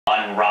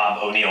on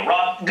Rob O'Neill.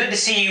 Rob, good to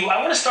see you. I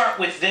want to start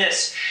with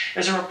this.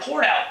 There's a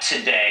report out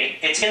today.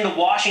 It's in the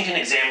Washington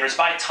Examiner. It's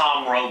by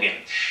Tom Rogan.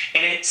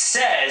 And it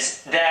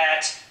says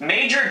that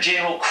Major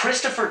General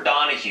Christopher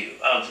Donahue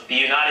of the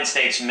United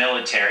States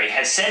military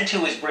has said to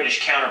his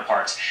British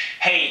counterparts,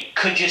 hey,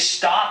 could you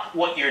stop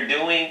what you're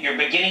doing? You're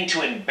beginning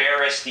to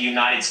embarrass the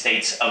United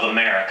States of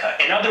America.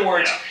 In other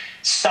words,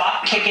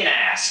 stop kicking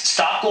ass.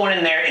 Stop going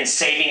in there and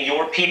saving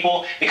your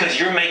people because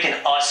you're making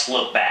us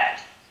look bad.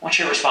 What's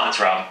your response,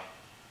 Rob?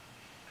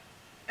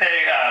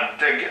 Hey,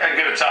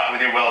 good to talk with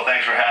you, Will.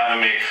 Thanks for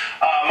having me.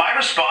 My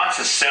response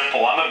is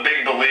simple. I'm a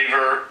big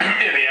believer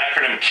in the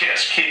acronym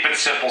KISS, Keep It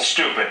Simple,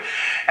 Stupid.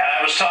 And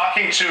I was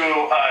talking to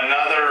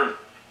another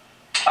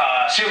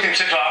SEAL Team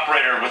 6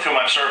 operator with whom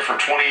I've served for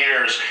 20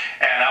 years,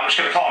 and I'm just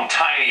going to call him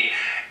Tiny.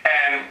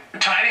 And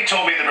Tiny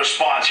told me the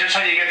response. Here's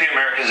how you get the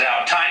Americans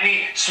out.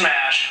 Tiny,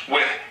 smash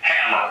with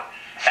hammer.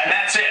 And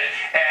that's it.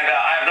 And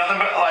I have nothing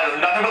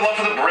but love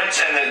for the Brits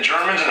and the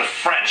Germans and the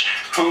French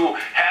who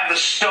have the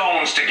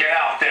stones to get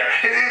out there.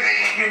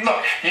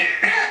 Look,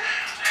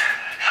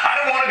 I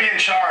don't want to be in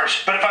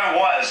charge, but if I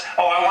was,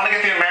 I want to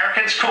get the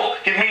Americans? Cool.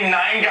 Give me 9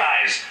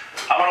 guys.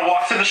 I'm going to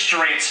walk through the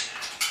streets,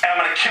 and I'm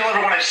going to kill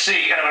everyone I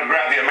see, and I'm going to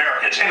grab the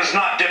Americans. It is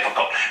not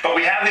difficult. But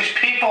we have these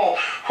people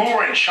who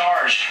are in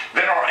charge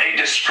that are a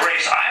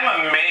disgrace.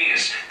 I'm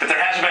amazed that there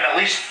hasn't been at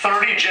least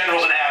 30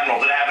 generals and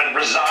admirals that haven't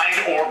resigned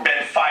or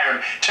been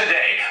fired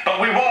today. But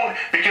we won't,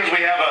 because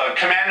we have a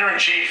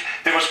commander-in-chief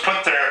that was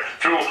put there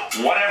through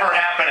whatever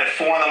happened at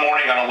 4 in the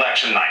morning on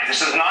election night.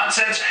 This is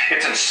nonsense.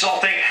 It's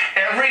insulting.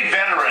 Every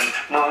veteran,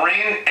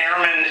 Marine,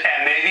 Airman, and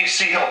Navy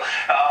SEAL,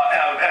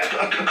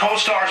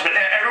 co-stars, but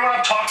everyone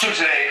I've talked to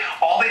today,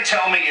 all they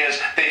tell me is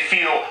they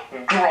feel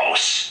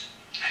gross.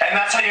 And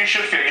that's how you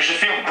should feel. You should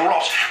feel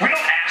gross. We don't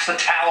ask the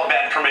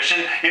Taliban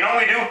permission. You know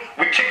what we do?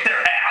 We kick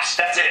their ass.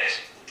 That's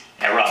it.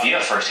 Now, Rob, you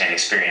have firsthand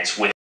experience with